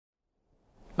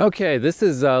Okay, this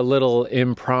is a little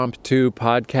impromptu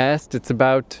podcast. It's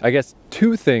about, I guess,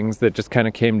 two things that just kind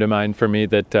of came to mind for me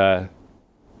that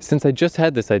since I just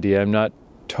had this idea, I'm not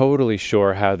totally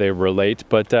sure how they relate,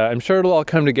 but I'm sure it'll all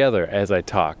come together as I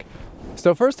talk.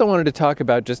 So first I wanted to talk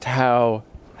about just how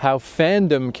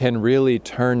fandom can really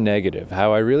turn negative,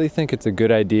 how I really think it's a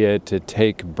good idea to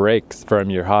take breaks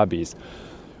from your hobbies.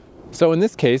 So in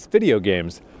this case, video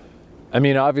games. I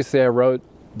mean, obviously I wrote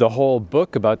the whole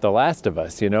book about The Last of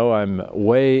Us, I'm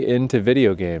way into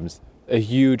video games. A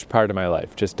huge part of my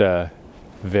life, just a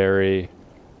very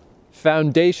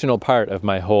foundational part of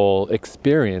my whole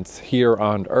experience here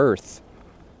on Earth.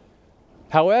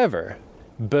 However,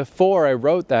 before I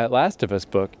wrote that Last of Us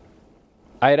book,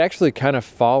 I had actually kind of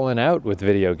fallen out with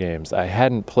video games. I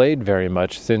hadn't played very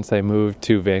much since I moved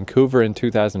to Vancouver in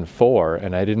 2004,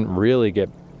 and I didn't really get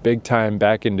big time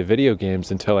back into video games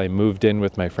until I moved in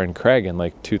with my friend Craig in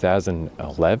like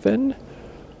 2011,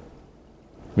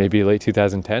 maybe late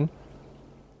 2010.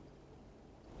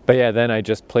 But yeah, then I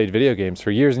just played video games for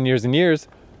years and years and years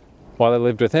while I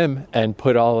lived with him and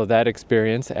put all of that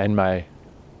experience and my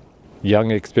young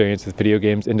experience with video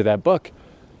games into that book.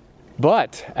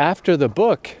 But after the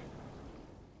book,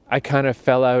 I kind of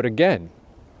fell out again.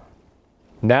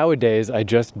 Nowadays, I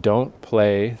just don't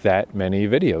play that many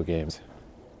video games.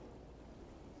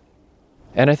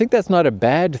 And I think that's not a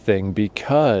bad thing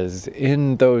because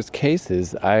in those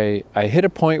cases, I hit a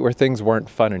point where things weren't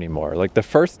fun anymore. Like the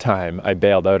first time I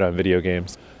bailed out on video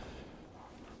games,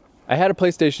 I had a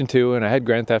PlayStation 2 and I had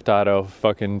Grand Theft Auto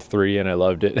fucking 3 and I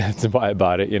loved it. That's why I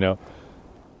bought it,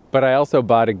 But I also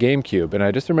bought a GameCube, and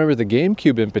I just remember the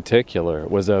GameCube in particular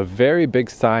was a very big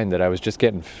sign that I was just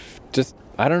getting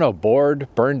bored,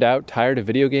 burned out, tired of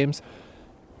video games.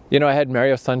 I had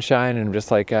Mario Sunshine and I'm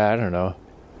just like, I don't know.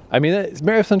 I mean,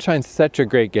 Mario Sunshine's such a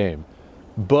great game,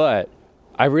 but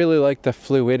I really like the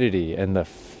fluidity and the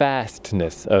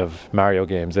fastness of Mario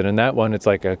games. And in that one, it's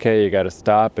like, okay, you got to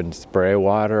stop and spray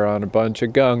water on a bunch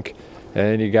of gunk, and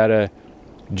then you got to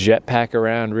jetpack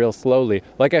around real slowly.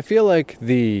 Like, I feel like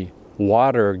the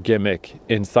water gimmick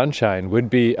in Sunshine would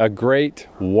be a great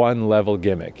one-level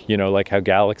gimmick. Like how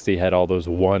Galaxy had all those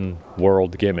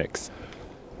one-world gimmicks.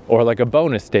 Or like a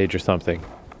bonus stage or something.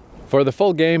 For the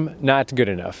full game, not good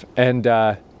enough. And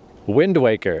Wind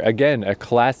Waker, again, a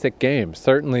classic game.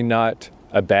 Certainly not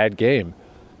a bad game.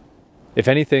 If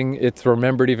anything, it's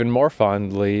remembered even more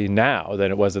fondly now than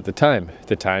it was at the time. At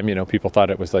the time, people thought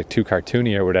it was like too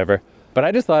cartoony or whatever. But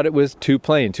I just thought it was too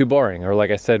plain, too boring. Or like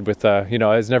I said with, I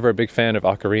was never a big fan of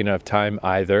Ocarina of Time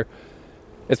either.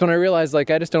 It's when I realized, I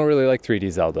just don't really like 3D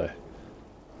Zelda.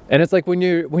 And it's like when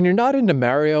you're not into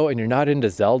Mario and you're not into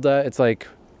Zelda, it's like,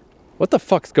 what the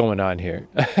fuck's going on here?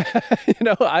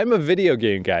 I'm a video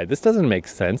game guy. This doesn't make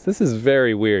sense. This is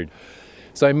very weird.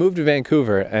 So I moved to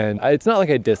Vancouver, and it's not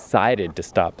like I decided to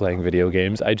stop playing video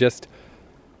games. I just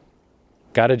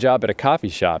got a job at a coffee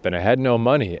shop, and I had no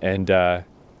money, and I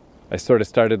sort of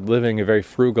started living a very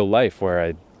frugal life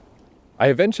where I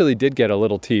eventually did get a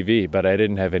little TV, but I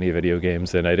didn't have any video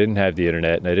games, and I didn't have the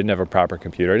internet, and I didn't have a proper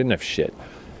computer. I didn't have shit.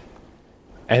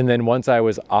 And then once I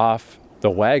was off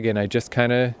the wagon, I just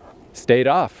kind of stayed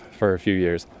off for a few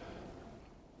years.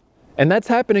 And that's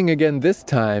happening again this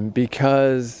time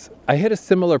because I hit a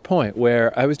similar point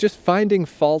where I was just finding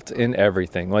fault in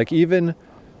everything. Like even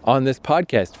on this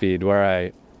podcast feed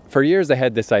where for years I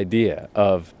had this idea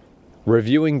of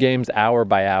reviewing games hour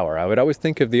by hour. I would always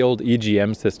think of the old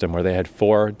EGM system where they had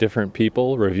 4 different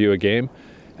people review a game.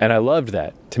 And I loved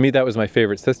that. To me, that was my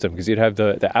favorite system because you'd have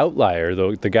the outlier,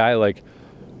 the guy like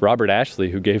Robert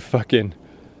Ashley who gave fucking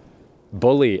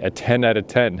Bully a 10 out of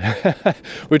 10,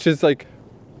 which is like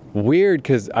weird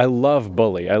because I love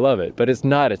Bully. I love it, but it's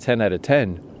not a 10 out of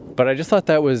 10. But I just thought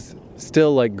that was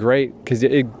still like great because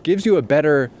it gives you a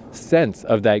better sense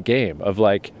of that game of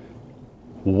like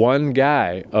one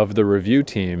guy of the review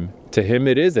team, to him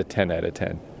it is a 10 out of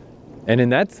 10. And in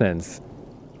that sense,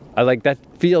 I like that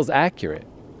feels accurate.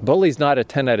 Bully's not a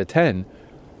 10 out of 10,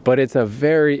 but it's a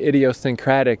very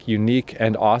idiosyncratic, unique,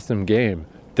 and awesome game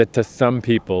that to some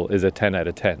people is a 10 out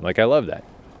of 10. Like, I love that.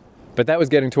 But that was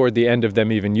getting toward the end of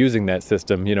them even using that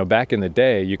system. Back in the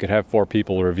day, you could have 4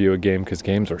 people review a game because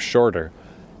games were shorter.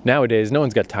 Nowadays, no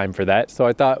one's got time for that. So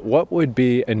I thought, what would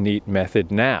be a neat method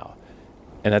now?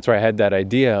 And that's where I had that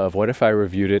idea of what if I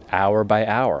reviewed it hour by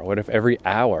hour? What if every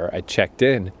hour I checked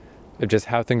in of just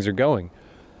how things are going?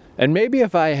 And maybe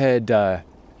if I had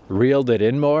reeled it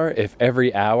in more, if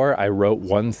every hour I wrote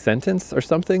 1 sentence or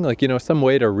something, like, some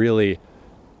way to really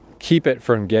keep it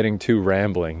from getting too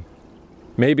rambling.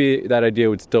 Maybe that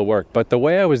idea would still work. But the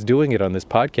way I was doing it on this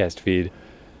podcast feed,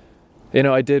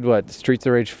 I did Streets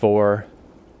of Rage 4,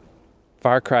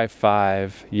 Far Cry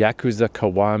 5, Yakuza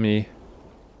Kiwami.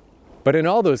 But in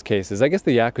all those cases, I guess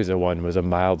the Yakuza one was a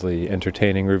mildly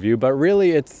entertaining review, but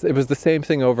really it was the same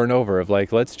thing over and over of like,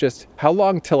 how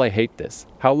long till I hate this?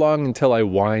 How long until I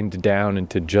wind down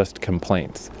into just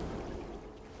complaints?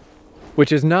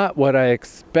 Which is not what I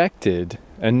expected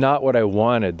and not what I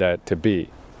wanted that to be.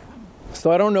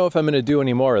 So I don't know if I'm going to do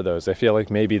any more of those. I feel like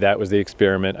maybe that was the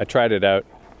experiment. I tried it out.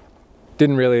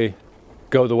 Didn't really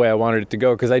go the way I wanted it to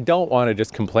go because I don't want to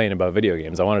just complain about video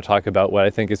games. I want to talk about what I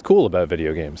think is cool about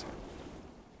video games.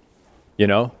 You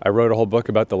know, I wrote a whole book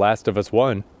about The Last of Us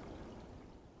 1.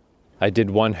 I did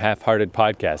one half-hearted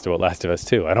podcast about Last of Us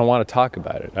 2. I don't want to talk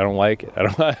about it. I don't like it.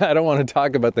 I don't want to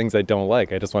talk about things I don't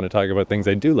like. I just want to talk about things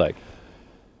I do like.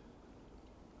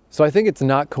 So I think it's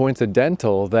not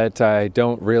coincidental that I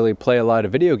don't really play a lot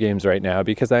of video games right now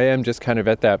because I am just kind of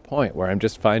at that point where I'm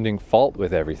just finding fault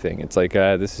with everything. It's like,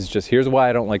 here's why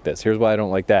I don't like this. Here's why I don't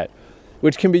like that.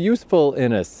 Which can be useful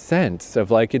in a sense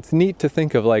of like, it's neat to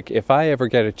think of like, if I ever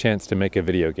get a chance to make a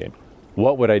video game,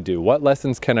 what would I do? What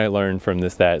lessons can I learn from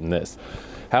this, that, and this?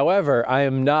 However, I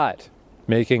am not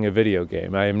making a video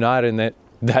game. I am not in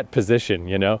that position,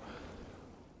 you know?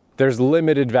 There's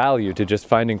limited value to just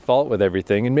finding fault with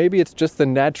everything. And maybe it's just the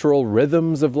natural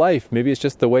rhythms of life. Maybe it's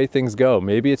just the way things go.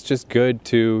 Maybe it's just good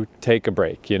to take a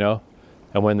break, you know?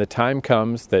 And when the time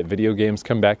comes that video games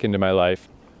come back into my life,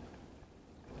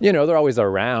 you know, they're always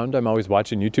around. I'm always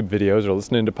watching YouTube videos or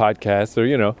listening to podcasts or,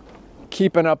 you know,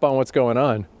 keeping up on what's going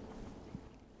on.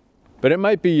 But it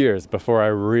might be years before I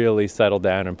really settle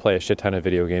down and play a shit ton of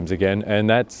video games again. And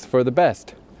that's for the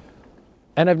best.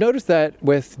 And I've noticed that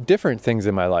with different things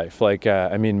in my life. Like,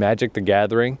 Magic the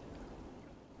Gathering,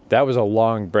 that was a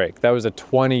long break. That was a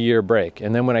 20-year break.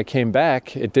 And then when I came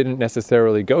back, it didn't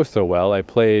necessarily go so well. I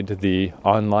played the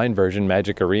online version,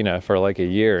 Magic Arena, for like a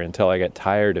year until I got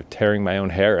tired of tearing my own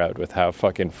hair out with how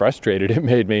fucking frustrated it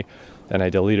made me. And I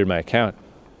deleted my account.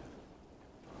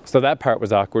 So that part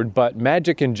was awkward. But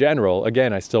Magic in general,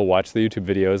 again, I still watch the YouTube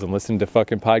videos and listen to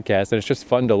fucking podcasts. And it's just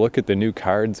fun to look at the new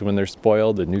cards when they're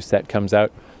spoiled. The new set comes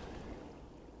out.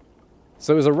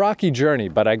 So it was a rocky journey,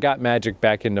 but I got Magic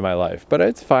back into my life. But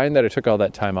it's fine that I took all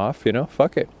that time off, you know,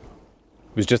 fuck it.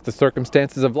 It was just the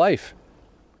circumstances of life.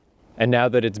 And now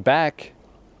that it's back,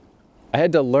 I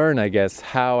had to learn, I guess,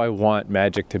 how I want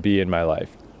Magic to be in my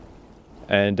life.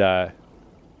 And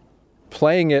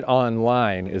playing it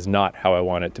online is not how I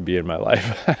want it to be in my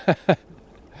life.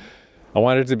 I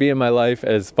want it to be in my life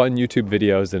as fun YouTube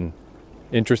videos and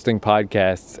interesting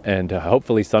podcasts, and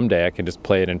hopefully someday I can just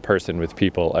play it in person with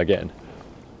people again.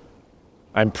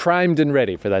 I'm primed and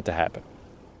ready for that to happen.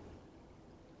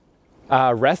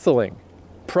 Wrestling.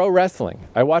 Pro wrestling.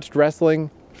 I watched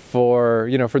wrestling for,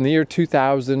 from the year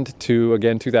 2000 to,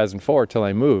 again, 2004 till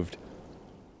I moved.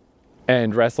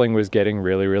 And wrestling was getting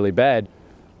really, really bad.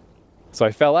 So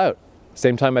I fell out.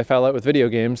 Same time I fell out with video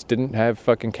games. Didn't have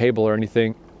fucking cable or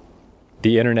anything.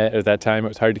 The internet at that time, it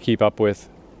was hard to keep up with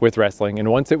wrestling. And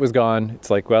once it was gone, it's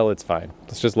like, well, it's fine.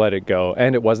 Let's just let it go.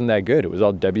 And it wasn't that good. It was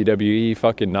all WWE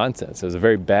fucking nonsense. It was a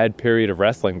very bad period of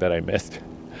wrestling that I missed.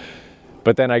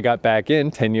 But then I got back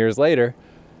in 10 years later.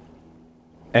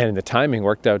 And the timing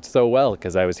worked out so well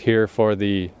because I was here for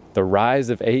the rise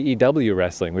of AEW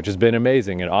wrestling, which has been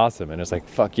amazing and awesome. And it's like,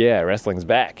 fuck yeah, wrestling's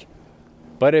back.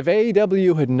 But if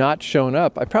AEW had not shown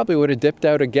up, I probably would have dipped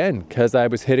out again because I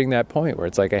was hitting that point where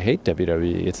it's like, I hate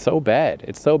WWE. It's so bad.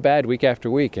 It's so bad week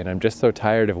after week. And I'm just so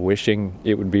tired of wishing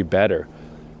it would be better.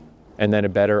 And then a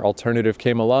better alternative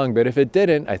came along. But if it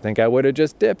didn't, I think I would have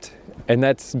just dipped. And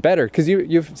that's better because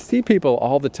you see people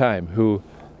all the time who,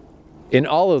 in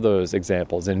all of those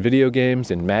examples, in video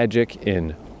games, in Magic,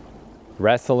 in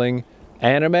wrestling,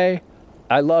 anime.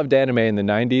 I loved anime in the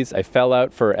 90s. I fell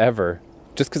out forever.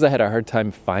 Just because I had a hard time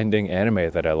finding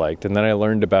anime that I liked. And then I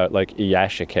learned about like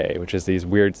Iyashikei, which is these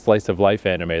weird slice of life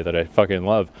anime that I fucking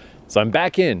love. So I'm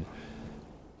back in.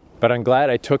 But I'm glad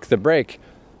I took the break.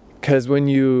 Because when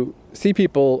you see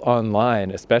people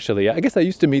online, especially, I guess I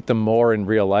used to meet them more in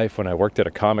real life when I worked at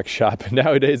a comic shop.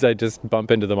 Nowadays I just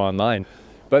bump into them online.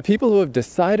 But people who have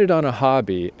decided on a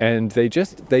hobby and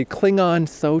they cling on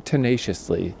so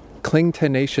tenaciously,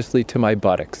 to my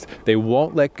buttocks. They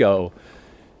won't let go.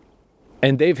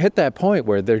 And they've hit that point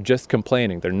where they're just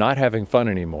complaining. They're not having fun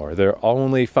anymore. They're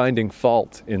only finding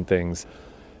fault in things.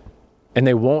 And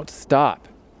they won't stop.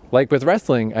 Like with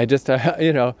wrestling,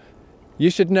 you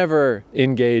should never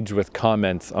engage with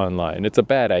comments online. It's a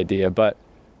bad idea. But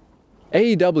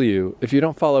AEW, if you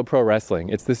don't follow pro wrestling,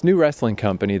 it's this new wrestling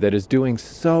company that is doing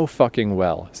so fucking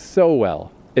well. So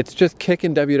well. It's just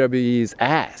kicking WWE's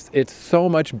ass. It's so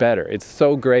much better. It's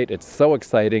so great. It's so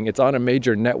exciting. It's on a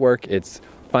major network. It's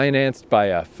financed by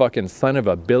a fucking son of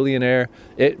a billionaire,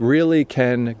 it really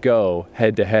can go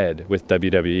head to head with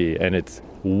WWE, and it's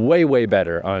way, way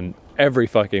better on every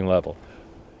fucking level.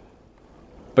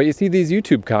 But you see these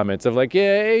YouTube comments of like,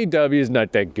 yeah, AEW is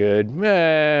not that good,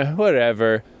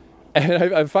 whatever. And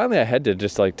I had to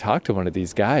just like talk to one of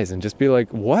these guys and just be like,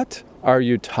 what are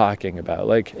you talking about?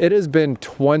 Like, it has been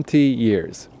 20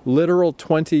 years, literal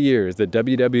 20 years that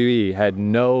WWE had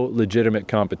no legitimate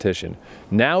competition.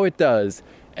 Now it does,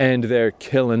 and they're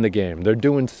killing the game. They're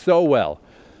doing so well.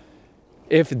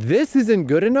 If this isn't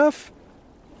good enough,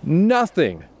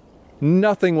 nothing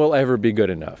will ever be good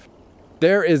enough.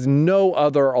 There is no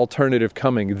other alternative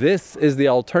coming. This is the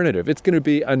alternative. It's going to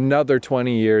be another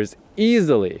 20 years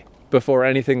easily before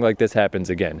anything like this happens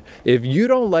again. If you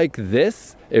don't like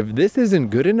this, if this isn't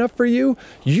good enough for you,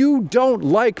 you don't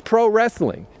like pro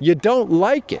wrestling. You don't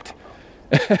like it.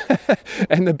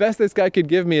 And the best this guy could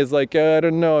give me is like, I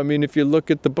don't know. I mean, if you look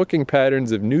at the booking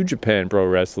patterns of New Japan Pro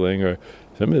Wrestling or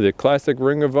some of the classic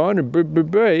Ring of Honor,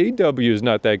 AEW is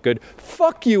not that good.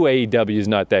 Fuck you, AEW is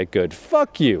not that good.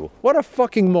 Fuck you. What a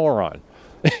fucking moron.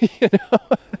 You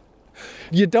know?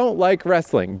 You don't like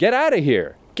wrestling. Get out of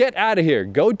here. Get out of here.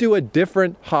 Go do a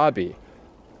different hobby.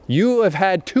 You have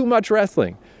had too much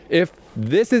wrestling. If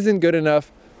this isn't good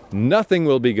enough, nothing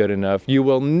will be good enough. You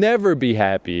will never be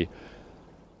happy.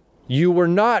 You were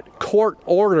not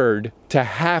court-ordered to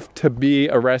have to be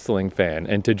a wrestling fan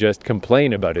and to just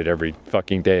complain about it every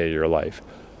fucking day of your life.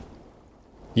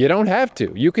 You don't have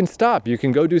to. You can stop. You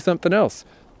can go do something else.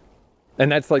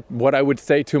 And that's like what I would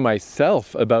say to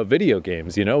myself about video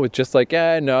games, you know? It's just like,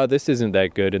 no, this isn't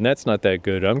that good and that's not that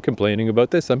good. I'm complaining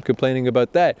about this. I'm complaining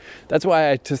about that. That's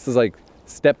why I just was like,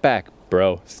 step back,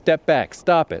 bro. Step back.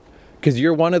 Stop it. Because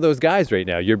you're one of those guys right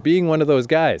now. You're being one of those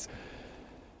guys.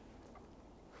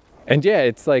 And yeah,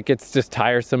 it's like, it's just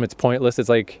tiresome. It's pointless. It's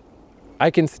like,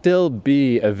 I can still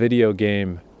be a video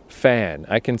game fan.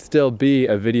 I can still be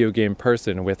a video game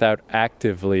person without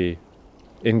actively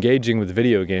engaging with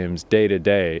video games day to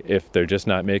day if they're just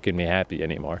not making me happy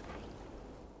anymore.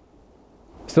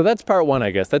 So that's part one, I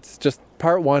guess. That's just,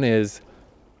 part one is,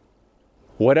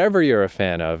 whatever you're a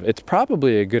fan of, it's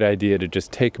probably a good idea to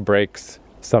just take breaks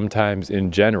sometimes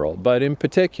in general. But in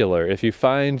particular, if you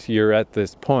find you're at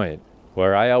this point,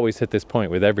 where I always hit this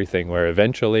point with everything, where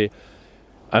eventually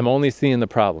I'm only seeing the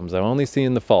problems, I'm only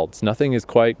seeing the faults, nothing is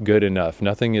quite good enough,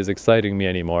 nothing is exciting me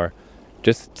anymore,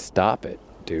 just stop it.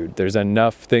 Dude, there's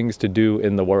enough things to do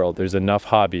in the world. There's enough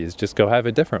hobbies. Just go have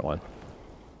a different one.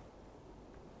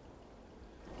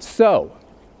 So,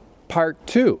 part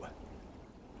two.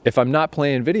 If I'm not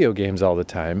playing video games all the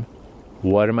time,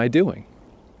 what am I doing?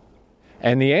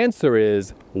 And the answer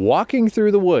is walking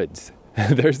through the woods.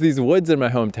 There's these woods in my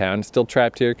hometown, still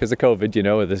trapped here because of COVID. You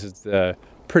know, this is a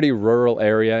pretty rural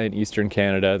area in eastern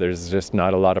Canada. There's just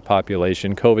not a lot of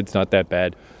population. COVID's not that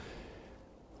bad.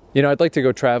 You know, I'd like to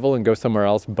go travel and go somewhere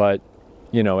else, but,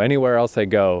 you know, anywhere else I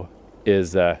go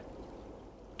is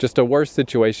just a worse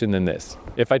situation than this.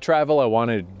 If I travel, I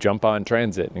want to jump on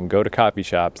transit and go to coffee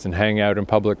shops and hang out in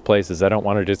public places. I don't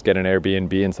want to just get an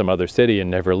Airbnb in some other city and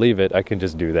never leave it. I can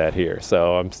just do that here.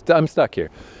 So I'm stuck here.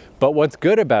 But what's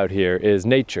good about here is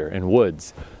nature and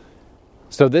woods.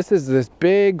 So this is this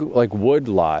big, like, wood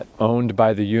lot owned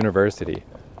by the university.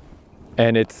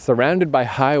 And it's surrounded by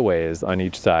highways on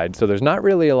each side, so there's not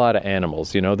really a lot of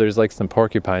animals. You know, there's like some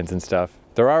porcupines and stuff.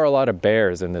 There are a lot of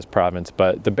bears in this province,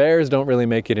 but the bears don't really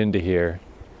make it into here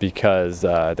because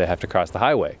they have to cross the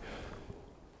highway.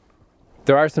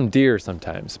 There are some deer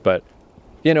sometimes, but,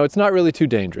 you know, it's not really too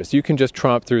dangerous. You can just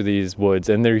tromp through these woods,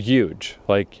 and they're huge.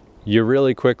 Like, you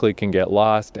really quickly can get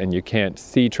lost, and you can't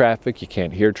see traffic, you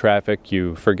can't hear traffic.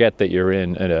 You forget that you're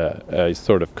in a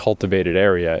sort of cultivated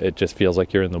area. It just feels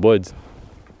like you're in the woods.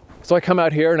 So I come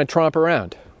out here and I tromp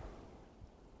around.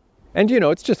 And, you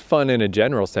know, it's just fun in a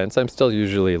general sense. I'm still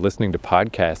usually listening to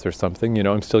podcasts or something. You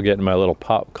know, I'm still getting my little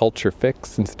pop culture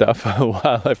fix and stuff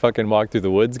while I fucking walk through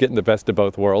the woods, getting the best of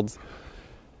both worlds.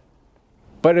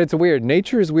 But it's weird.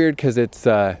 Nature is weird because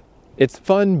it's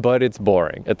fun, but it's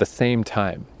boring at the same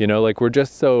time. You know, like, we're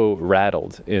just so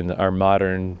rattled in our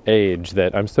modern age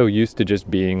that I'm so used to just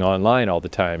being online all the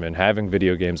time and having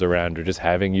video games around, or just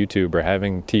having YouTube or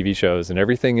having TV shows, and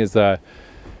everything is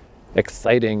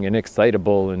exciting and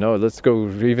excitable. And let's go,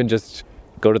 even just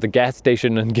go to the gas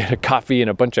station and get a coffee and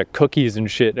a bunch of cookies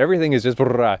and shit. Everything is just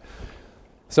brrrah.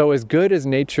 So as good as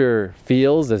nature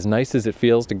feels, as nice as it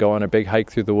feels to go on a big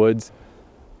hike through the woods,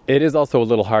 it is also a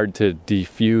little hard to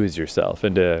defuse yourself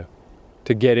and to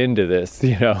get into this,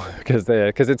 you know, because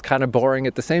it's kind of boring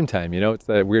at the same time. You know, it's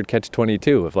that weird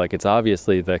catch-22 of, like, it's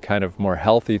obviously the kind of more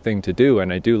healthy thing to do,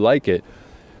 and I do like it,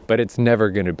 but it's never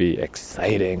going to be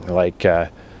exciting like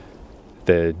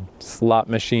the slot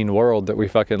machine world that we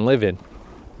fucking live in.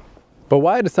 But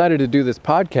why I decided to do this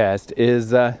podcast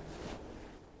is I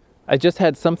just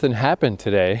had something happen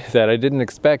today that I didn't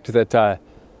expect. That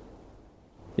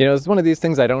it's one of these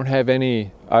things I don't have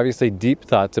any, obviously, deep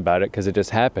thoughts about it because it just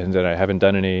happened and I haven't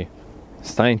done any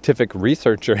scientific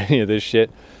research or any of this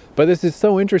shit. But this is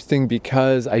so interesting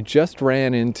because I just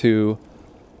ran into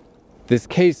this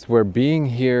case where being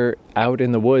here out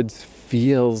in the woods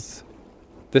feels...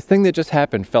 This thing that just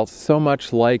happened felt so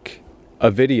much like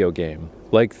a video game.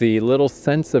 Like the little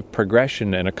sense of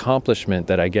progression and accomplishment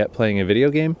that I get playing a video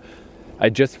game. I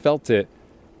just felt it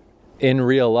in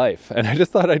real life. And I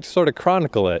just thought I'd sort of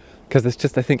chronicle it. Because it's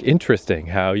just, I think, interesting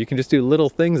how you can just do little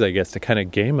things, I guess, to kind of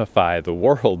gamify the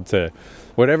world to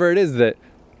whatever it is that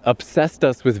obsessed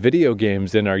us with video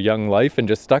games in our young life and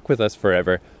just stuck with us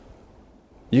forever.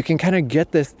 You can kind of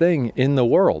get this thing in the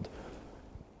world.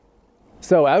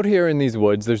 So out here in these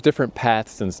woods, there's different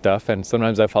paths and stuff, and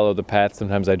sometimes I follow the path,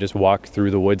 sometimes I just walk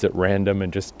through the woods at random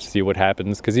and just see what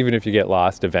happens, because even if you get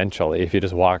lost eventually, if you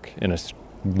just walk in a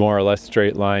more or less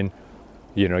straight line,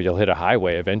 you'll hit a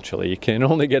highway eventually. You can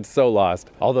only get so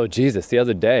lost. Although, Jesus, the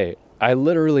other day, I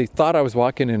literally thought I was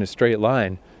walking in a straight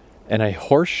line, and I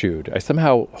horseshoed. I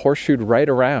somehow horseshoed right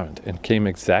around and came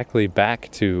exactly back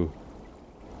to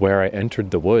where I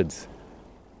entered the woods.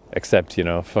 Except,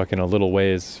 fucking a little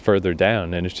ways further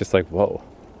down. And it's just like,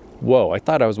 whoa, I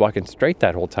thought I was walking straight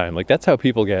that whole time. Like, that's how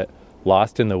people get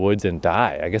lost in the woods and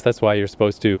die. I guess that's why you're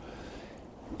supposed to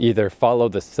either follow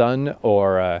the sun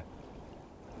or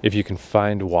if you can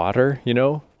find water,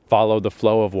 follow the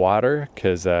flow of water.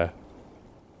 Because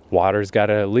water's got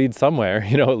to lead somewhere.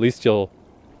 At least you'll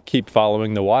keep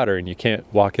following the water and you can't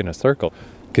walk in a circle.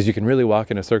 Because you can really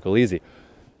walk in a circle easy.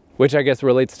 Which I guess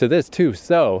relates to this too.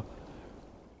 So...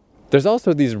 there's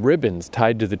also these ribbons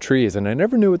tied to the trees, and I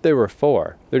never knew what they were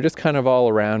for. They're just kind of all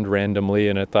around randomly,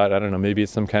 and I thought, I don't know, maybe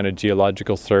it's some kind of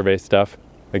geological survey stuff.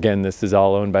 Again, this is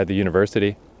all owned by the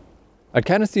university. I'd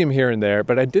kind of see them here and there,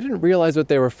 but I didn't realize what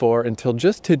they were for until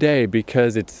just today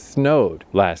because it snowed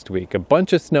last week. A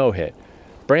bunch of snow hit.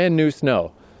 Brand new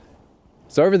snow.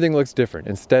 So everything looks different.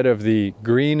 Instead of the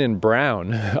green and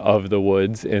brown of the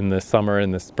woods in the summer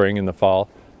and the spring and the fall,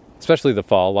 especially the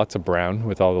fall, lots of brown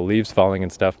with all the leaves falling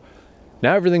and stuff.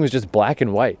 Now everything was just black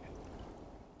and white,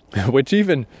 which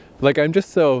even, I'm just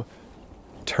so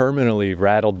terminally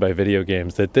rattled by video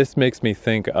games that this makes me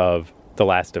think of The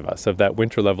Last of Us, of that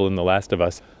winter level in The Last of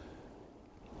Us,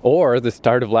 or the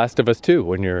start of Last of Us 2,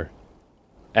 when you're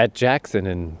at Jackson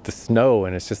in the snow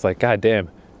and it's just like, God damn,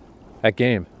 that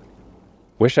game.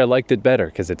 Wish I liked it better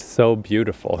because it's so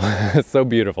beautiful. It's so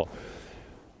beautiful.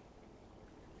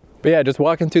 But yeah, just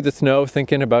walking through the snow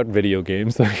thinking about video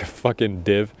games like a fucking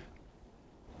div.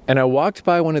 And I walked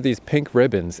by one of these pink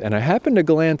ribbons and I happened to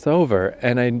glance over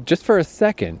and just for a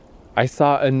second, I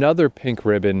saw another pink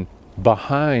ribbon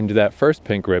behind that first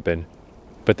pink ribbon,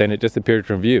 but then it disappeared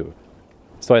from view.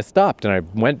 So I stopped and I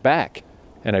went back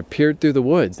and I peered through the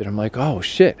woods and I'm like, oh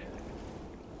shit.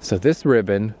 So this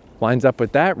ribbon lines up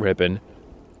with that ribbon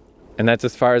and that's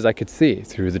as far as I could see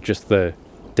through just the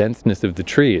denseness of the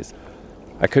trees.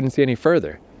 I couldn't see any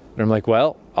further. And I'm like,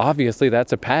 well, obviously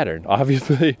that's a pattern.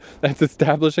 Obviously that's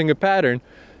establishing a pattern.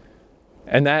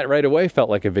 And that right away felt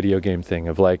like a video game thing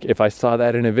of like, if I saw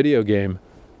that in a video game,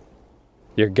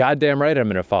 you're goddamn right I'm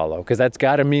going to follow. Because that's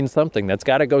got to mean something. That's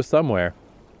got to go somewhere.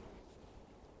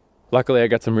 Luckily I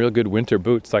got some real good winter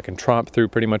boots so I can tromp through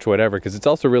pretty much whatever. Because it's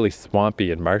also really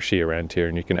swampy and marshy around here.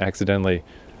 And you can accidentally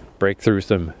break through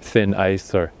some thin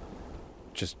ice or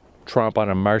just tromp on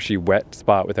a marshy, wet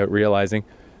spot without realizing.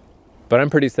 But I'm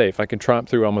pretty safe. I can tromp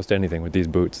through almost anything with these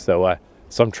boots. So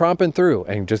I'm tromping through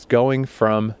and just going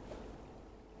from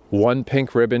one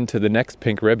pink ribbon to the next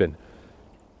pink ribbon.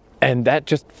 And that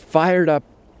just fired up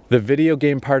the video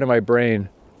game part of my brain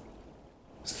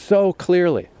so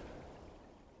clearly.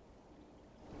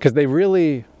 Because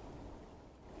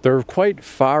they're quite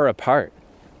far apart.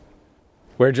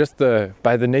 Where just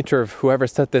by the nature of whoever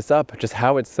set this up, just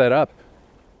how it's set up,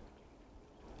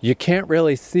 you can't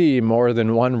really see more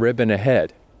than one ribbon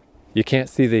ahead. You can't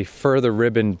see the further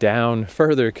ribbon down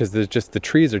further because the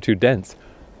trees are too dense.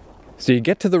 So you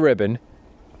get to the ribbon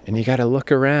and you got to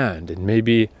look around and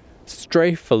maybe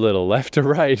strafe a little left to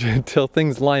right until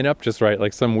things line up just right,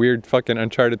 like some weird fucking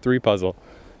Uncharted 3 puzzle.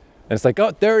 And it's like,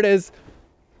 oh, there it is.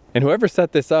 And whoever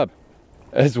set this up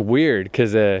is weird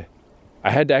because I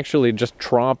had to actually just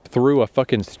tromp through a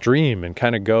fucking stream and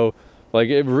kind of go...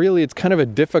 it's kind of a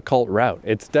difficult route.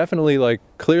 It's definitely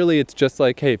clearly it's just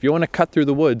like, hey, if you want to cut through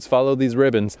the woods, follow these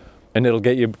ribbons and it'll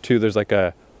get you to, there's like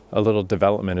a a little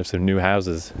development of some new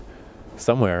houses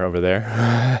somewhere over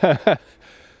there.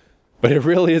 But it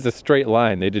really is a straight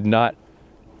line. They did not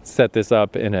set this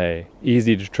up in a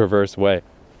easy to traverse way.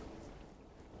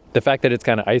 The fact that it's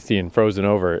kind of icy and frozen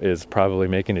over is probably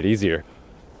making it easier.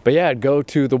 But yeah, I'd go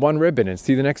to the one ribbon and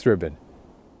see the next ribbon.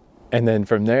 And then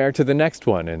from there to the next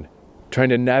one, and trying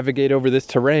to navigate over this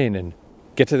terrain and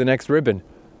get to the next ribbon.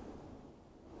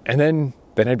 And then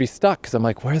I'd be stuck because I'm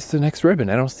like, where's the next ribbon?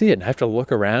 I don't see it. And I have to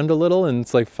look around a little, and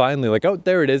it's like finally like, oh,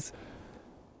 there it is.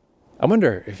 I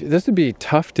wonder if this would be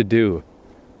tough to do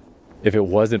if it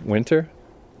wasn't winter.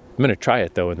 I'm going to try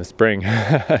it though in the spring.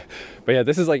 But yeah,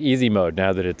 this is like easy mode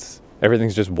now that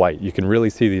everything's just white. You can really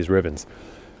see these ribbons.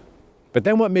 But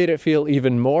then what made it feel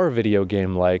even more video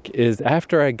game-like is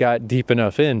after I got deep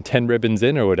enough in, 10 ribbons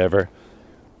in or whatever,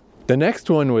 the next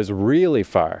one was really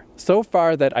far. So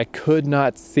far that I could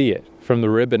not see it from the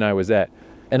ribbon I was at.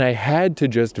 And I had to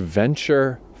just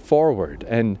venture forward.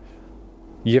 And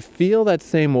you feel that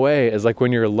same way as like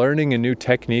when you're learning a new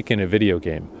technique in a video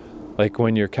game. Like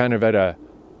when you're kind of at a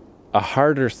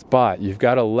harder spot, you've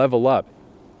got to level up.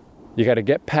 You got to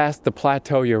get past the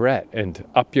plateau you're at and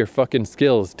up your fucking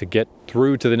skills to get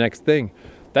through to the next thing.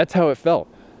 That's how it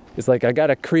felt. It's like I got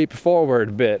to creep forward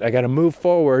a bit. I got to move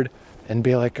forward and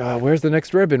be like, oh, where's the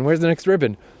next ribbon? Where's the next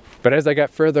ribbon? But as I got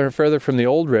further and further from the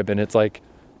old ribbon, it's like,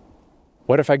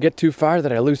 what if I get too far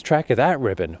that I lose track of that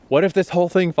ribbon? What if this whole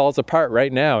thing falls apart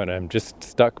right now and I'm just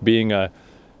stuck being an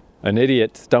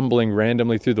idiot stumbling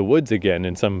randomly through the woods again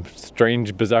in some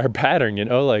strange, bizarre pattern,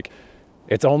 like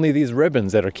it's only these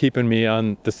ribbons that are keeping me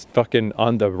on this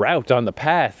on the route, on the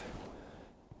path.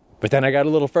 But then I got a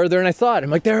little further and I saw it. I'm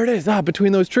like, there it is,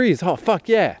 between those trees. Oh, fuck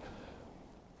yeah.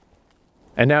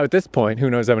 And now at this point, who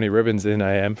knows how many ribbons in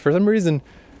I am. For some reason,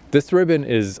 this ribbon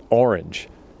is orange.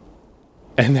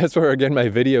 And that's where, again, my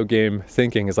video game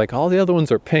thinking is like, all the other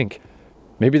ones are pink.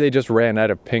 Maybe they just ran out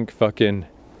of pink fucking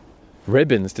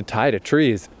ribbons to tie to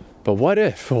trees. But what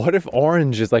if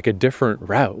orange is like a different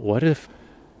route? What if,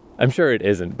 I'm sure it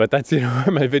isn't, but that's,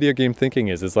 where my video game thinking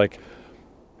is. It's like,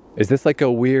 is this like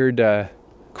a weird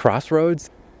crossroads?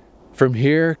 From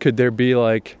here, could there be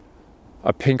like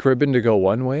a pink ribbon to go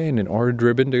one way and an orange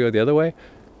ribbon to go the other way?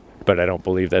 But I don't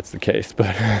believe that's the case,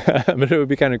 but it would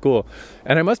be kind of cool.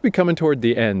 And I must be coming toward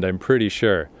the end, I'm pretty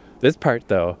sure. This part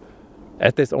though,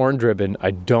 at this orange ribbon, I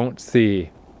don't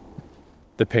see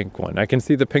the pink one. I can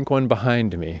see the pink one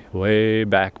behind me, way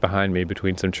back behind me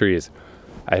between some trees.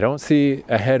 I don't see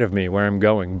ahead of me where I'm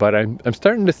going, but I'm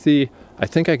starting to see, I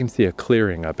think I can see a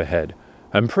clearing up ahead.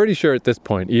 I'm pretty sure at this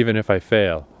point, even if I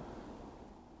fail,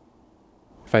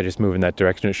 if I just move in that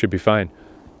direction, it should be fine.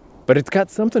 But it's got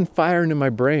something firing in my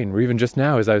brain, or even just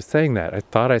now as I was saying that, I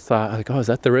thought I saw, like, oh, is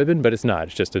that the ribbon? But it's not.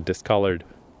 It's just a discolored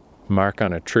mark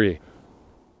on a tree.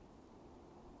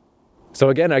 So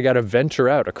again, I got to venture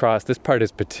out across. This part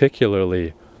is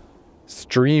particularly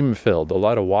stream-filled, a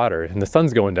lot of water, and the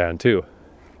sun's going down too.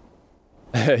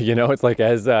 It's like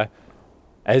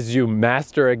as you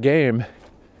master a game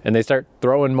and they start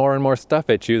throwing more and more stuff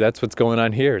at you, that's what's going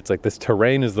on here. It's like this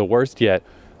terrain is the worst yet.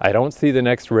 I don't see the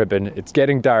next ribbon. It's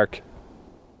getting dark.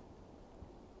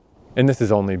 And this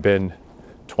has only been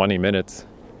 20 minutes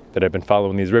that I've been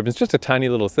following these ribbons. Just a tiny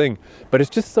little thing. But it's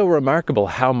just so remarkable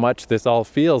how much this all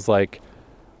feels like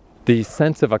the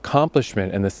sense of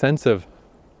accomplishment and the sense of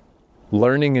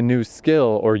learning a new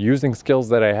skill or using skills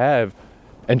that I have,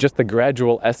 and just the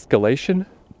gradual escalation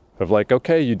of like,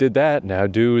 okay, you did that, now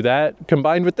do that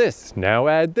combined with this, now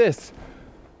add this.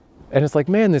 And it's like,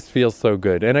 man, this feels so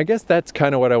good. And I guess that's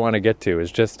kind of what I want to get to,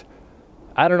 is just,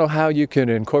 I don't know how you can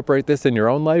incorporate this in your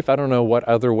own life. I don't know what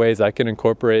other ways I can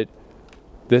incorporate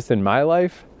this in my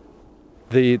life.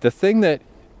 The thing that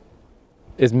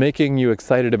is making you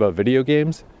excited about video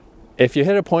games, if you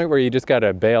hit a point where you just got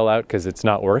to bail out because it's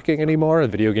not working anymore,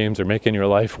 and video games are making your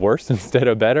life worse instead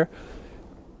of better,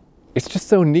 it's just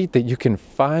so neat that you can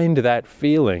find that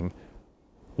feeling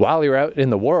while you're out in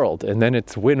the world, and then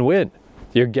it's win-win.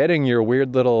 You're getting your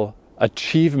weird little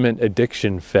achievement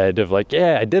addiction fed of like,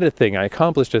 yeah, I did a thing, I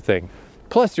accomplished a thing.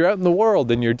 Plus, you're out in the world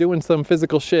and you're doing some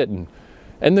physical shit, and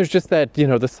there's just that,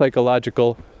 the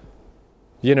psychological,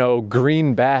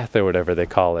 green bath or whatever they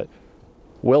call it.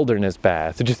 Wilderness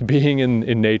bath, just being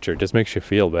in nature just makes you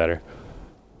feel better.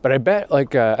 But I bet,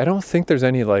 I don't think there's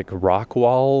any, rock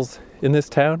walls in this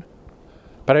town.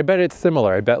 But I bet it's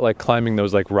similar. I bet, climbing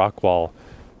those, rock wall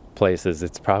places,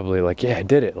 it's probably yeah, I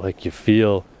did it. You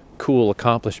feel cool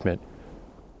accomplishment.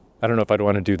 I don't know if I'd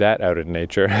want to do that out in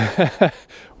nature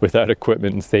without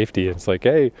equipment and safety. It's like,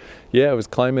 hey, yeah, I was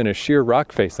climbing a sheer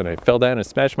rock face and I fell down and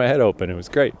smashed my head open. It was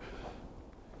great.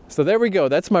 So there we go.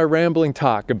 That's my rambling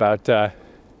talk about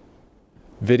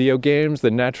video games,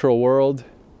 the natural world.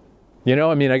 You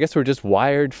know, I mean, I guess we're just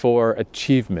wired for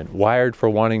achievement, wired for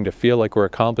wanting to feel like we're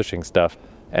accomplishing stuff.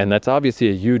 And that's obviously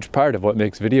a huge part of what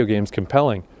makes video games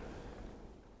compelling.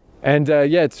 And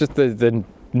yeah, it's just the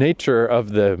nature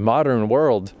of the modern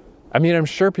world. I mean, I'm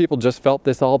sure people just felt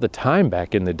this all the time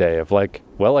back in the day of like,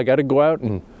 well, I got to go out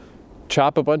and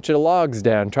chop a bunch of logs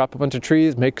down, chop a bunch of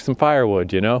trees, make some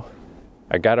firewood, you know?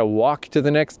 I got to walk to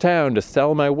the next town to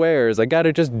sell my wares. I got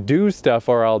to just do stuff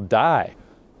or I'll die.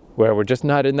 Where we're just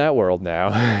not in that world now.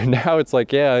 Now it's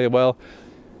like, yeah, well,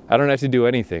 I don't have to do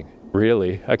anything,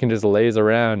 really. I can just laze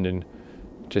around and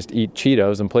just eat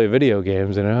Cheetos and play video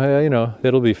games and, you know,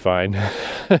 it'll be fine.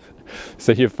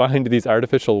 So you find these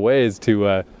artificial ways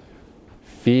to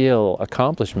feel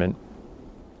accomplishment.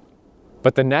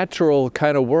 But the natural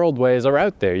kind of world ways are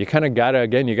out there. You kind of gotta,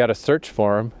 again, you gotta search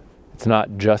for them. It's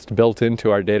not just built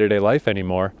into our day-to-day life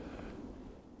anymore.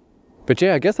 But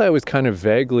yeah, I guess I was kind of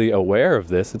vaguely aware of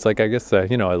this. It's like, I guess,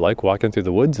 you know, I like walking through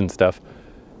the woods and stuff.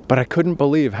 But I couldn't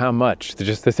believe how much.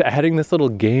 Just this, adding this little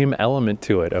game element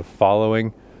to it of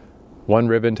following one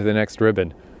ribbon to the next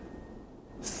ribbon.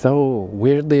 So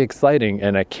weirdly exciting,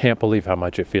 and I can't believe how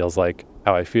much it feels like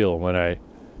how I feel when I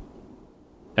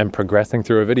am progressing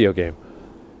through a video game.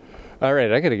 All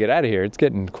right, I gotta get out of here. It's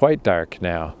getting quite dark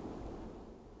now.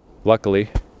 Luckily,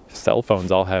 cell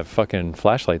phones all have fucking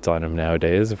flashlights on them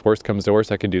nowadays. If worse comes to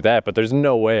worse, I can do that. But there's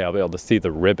no way I'll be able to see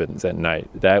the ribbons at night.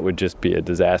 That would just be a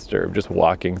disaster of just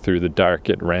walking through the dark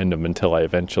at random until I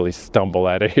eventually stumble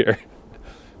out of here.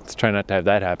 Let's try not to have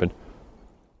that happen.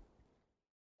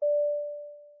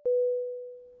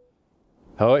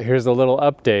 Oh, here's a little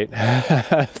update.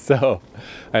 So,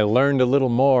 I learned a little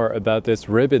more about this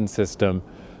ribbon system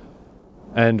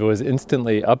and was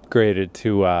instantly upgraded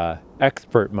to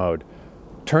expert mode.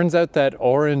 Turns out that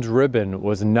orange ribbon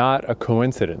was not a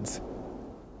coincidence.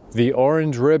 The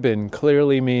orange ribbon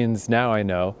clearly means, now I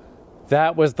know,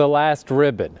 that was the last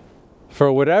ribbon.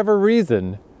 For whatever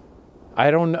reason, I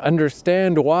don't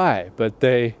understand why, but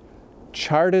they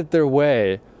charted their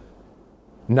way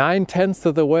 9/10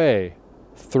 of the way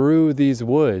through these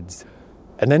woods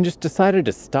and then just decided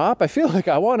to stop. I feel like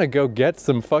I want to go get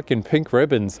some fucking pink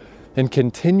ribbons and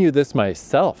continue this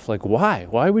myself. Like, why?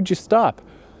 Why would you stop?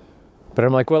 But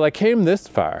I'm like, well, I came this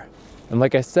far. And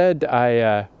like I said,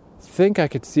 I think I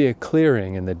could see a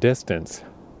clearing in the distance.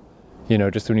 You know,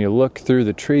 just when you look through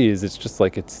the trees, it's just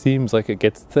like, it seems like it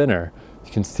gets thinner.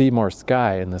 You can see more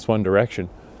sky in this one direction.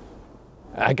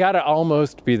 I gotta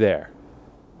almost be there.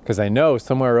 Because I know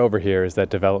somewhere over here is that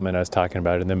development I was talking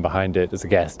about, and then behind it is a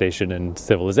gas station and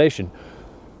civilization.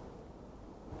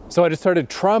 So I just started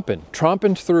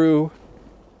tromping through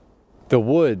the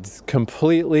woods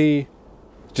completely,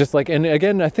 just like, and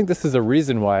again, I think this is a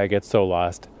reason why I get so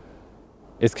lost.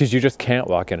 It's because you just can't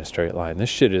walk in a straight line. This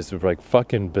shit is like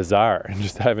fucking bizarre. And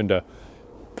just having to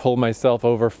pull myself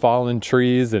over fallen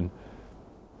trees and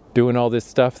doing all this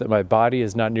stuff that my body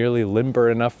is not nearly limber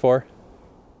enough for.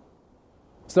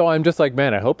 So I'm just like,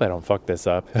 man, I hope I don't fuck this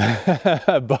up.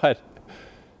 but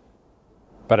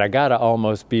I gotta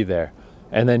almost be there.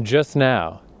 And then just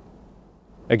now,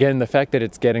 again, the fact that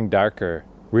it's getting darker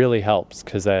really helps,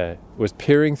 because I was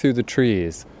peering through the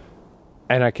trees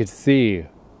and I could see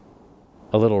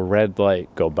a little red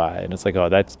light go by. And it's like, oh,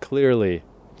 that's clearly,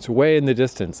 it's way in the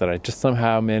distance. And I just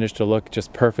somehow managed to look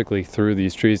just perfectly through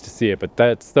these trees to see it. But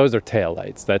those are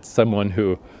taillights. That's someone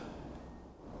who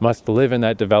must live in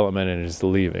that development and is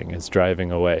leaving, is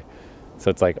driving away. So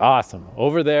it's like, awesome.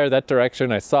 Over there, that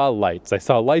direction, I saw lights. I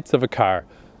saw lights of a car.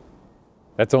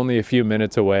 That's only a few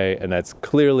minutes away, and that's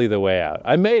clearly the way out.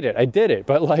 I made it. I did it.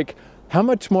 But like, how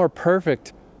much more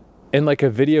perfect in like a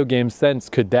video game sense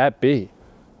could that be?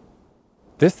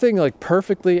 This thing like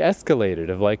perfectly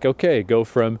escalated of like, okay, go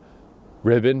from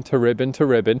ribbon to ribbon to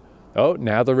ribbon. Oh,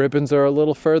 now the ribbons are a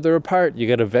little further apart. You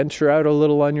got to venture out a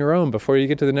little on your own before you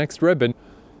get to the next ribbon.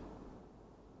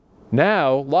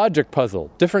 Now, logic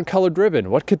puzzle, different colored ribbon.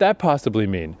 What could that possibly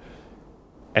mean?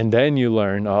 And then you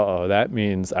learn, that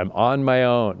means I'm on my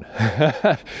own.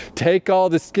 Take all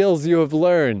the skills you have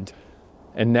learned,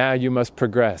 and now you must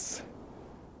progress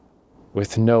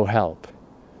with no help.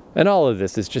 And all of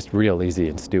this is just real easy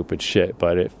and stupid shit,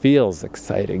 but it feels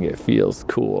exciting. It feels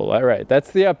cool. All right,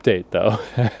 that's the update, though.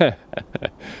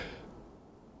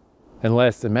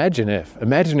 Unless, imagine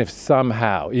if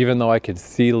somehow, even though I could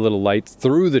see the little lights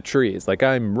through the trees, like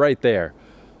I'm right there,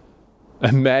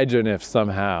 imagine if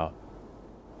somehow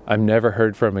I'm never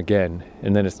heard from again,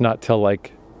 and then it's not till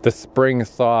like the spring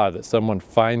thaw that someone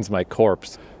finds my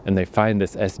corpse and they find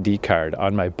this SD card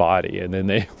on my body, and then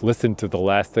they listen to the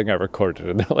last thing I recorded,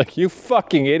 and they're like, you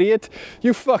fucking idiot,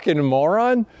 you fucking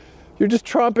moron, You're just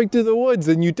tromping through the woods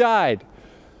and you died.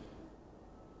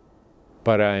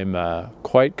 But I'm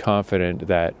quite confident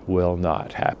that will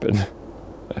not happen.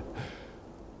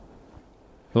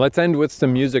 Let's end with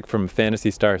some music from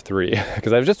Phantasy Star 3,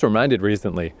 because I was just reminded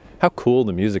recently how cool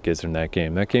the music is in that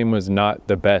game. That game was not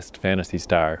the best Phantasy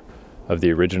Star of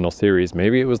the original series.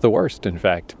 Maybe it was the worst, in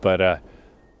fact, but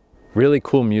really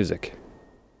cool music.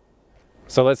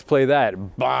 So let's play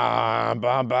that. Ba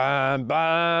ba ba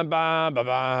ba ba ba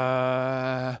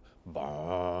ba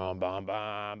ba ba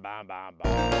ba ba ba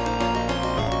ba.